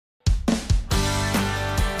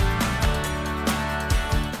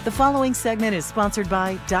The following segment is sponsored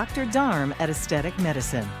by Dr. Darm at Aesthetic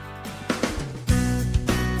Medicine.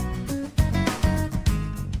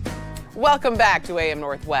 Welcome back to AM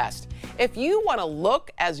Northwest. If you want to look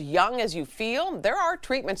as young as you feel, there are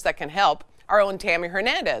treatments that can help. Our own Tammy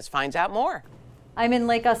Hernandez finds out more. I'm in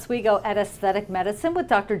Lake Oswego at Aesthetic Medicine with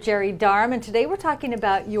Dr. Jerry Darm, and today we're talking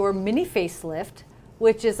about your MiniFaceLift,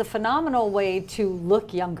 which is a phenomenal way to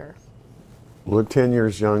look younger. Look 10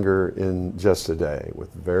 years younger in just a day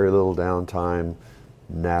with very little downtime,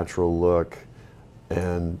 natural look,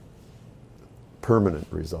 and permanent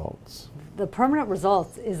results. The permanent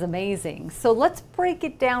results is amazing. So let's break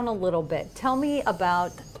it down a little bit. Tell me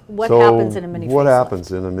about what happens in a MiniFaceLift. What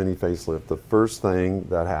happens in a MiniFaceLift? The first thing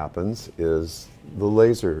that happens is the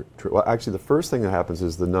laser. Well, actually, the first thing that happens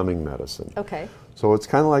is the numbing medicine. Okay. So it's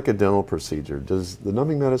kind of like a dental procedure. Does the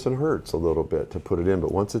numbing medicine hurts a little bit to put it in,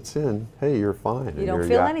 but once it's in, hey, you're fine. You don't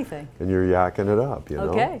feel anything. And you're yakking it up, you know?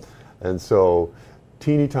 Okay. And so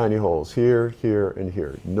teeny tiny holes here, here, and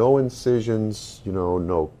here. No incisions, you know,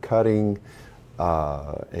 no cutting,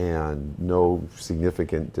 and no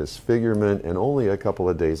significant disfigurement, and only a couple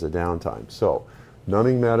of days of downtime. So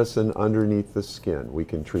numbing medicine underneath the skin. We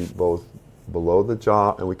can treat both below the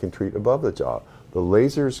jaw and we can treat above the jaw. The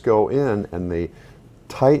lasers go in and they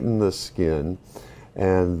tighten the skin,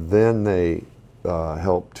 and then they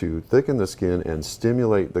help to thicken the skin and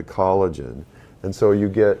stimulate the collagen. And so you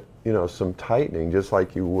get, you know, some tightening just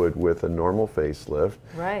like you would with a normal facelift,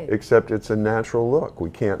 right? Except it's a natural look. We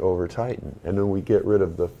can't over tighten. And then we get rid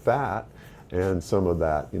of the fat and some of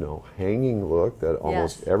that, you know, hanging look that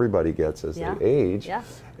almost everybody gets as they age.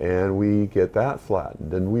 And we get that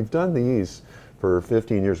flattened. And we've done these for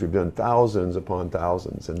 15 years. We've done thousands upon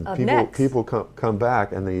thousands. And people come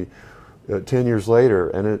back and they 10 years later,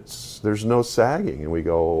 and there's no sagging, and we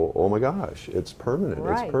go, oh my gosh, it's permanent.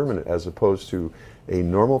 It's permanent, as opposed to a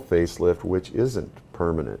normal facelift, which isn't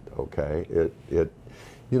permanent. Okay,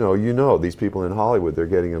 you know, these people in Hollywood, they're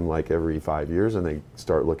getting them like every 5 years, and they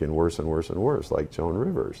start looking worse and worse and worse, like Joan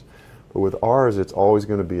Rivers. But with ours, it's always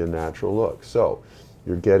going to be a natural look. So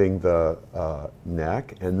you're getting the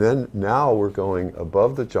neck, and then now we're going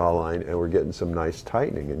above the jawline, and we're getting some nice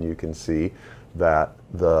tightening, and you can see that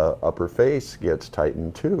the upper face gets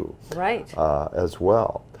tightened too, as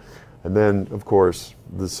well. And then, of course,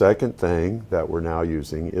 the second thing that we're now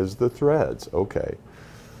using is the threads. Okay,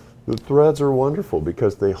 the threads are wonderful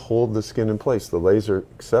because they hold the skin in place. The laser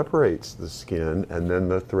separates the skin, and then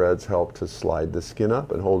the threads help to slide the skin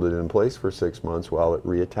up and hold it in place for 6 months while it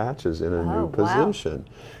reattaches in a new position.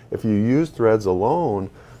 If you use threads alone,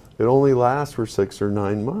 it only lasts for 6 or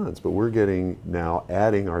 9 months, but we're now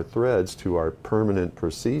adding our threads to our permanent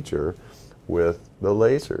procedure with the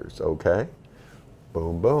lasers, okay?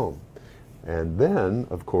 Boom, boom. And then,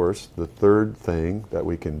 of course, the third thing that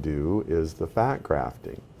we can do is the fat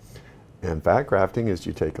grafting. And fat grafting is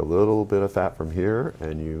you take a little bit of fat from here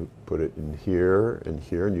and you put it in here and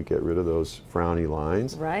here, and you get rid of those frowny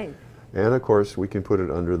lines. Right. And of course, we can put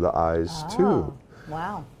it under the eyes too.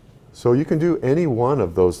 Wow. So you can do any one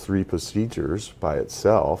of those 3 procedures by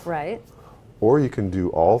itself. Right. Or you can do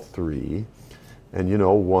all 3, and you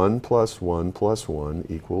know, 1 + 1 + 1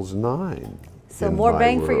 = 9. So more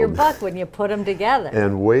bang for your buck when you put them together.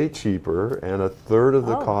 And way cheaper, and 1/3 of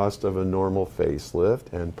the cost of a normal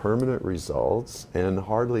facelift, and permanent results, and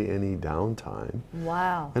hardly any downtime.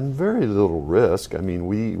 Wow. And very little risk. I mean,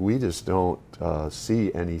 we just don't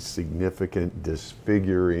see any significant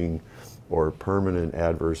disfiguring or permanent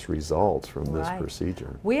adverse results from this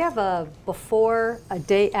procedure. We have a before, a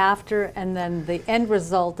day after, and then the end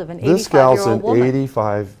result of an 85-year-old woman. This gal's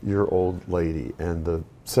an 85-year-old lady, and the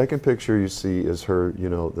second picture you see is her, you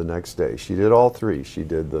know, the next day. She did all 3. She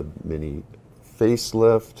did the mini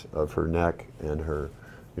facelift of her neck and her,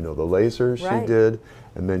 you know, the lasers she did,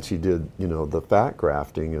 and then she did, you know, the fat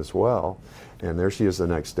grafting as well. And there she is the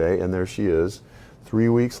next day, and there she is 3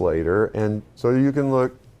 weeks later. And so you can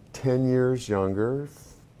look 10 years younger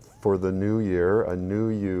for the new year, a new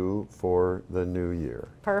you for the new year.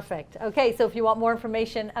 Perfect. Okay, so if you want more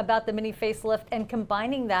information about the MiniFaceLift and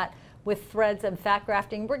combining that with threads and fat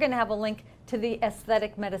grafting, we're going to have a link to the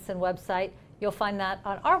Aesthetic Medicine website. You'll find that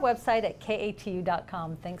on our website at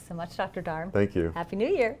katu.com. Thanks so much, Dr. Darm. Thank you. Happy New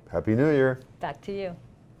Year. Happy New Year. Back to you.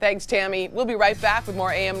 Thanks, Tammy. We'll be right back with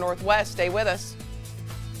more AM Northwest. Stay with us.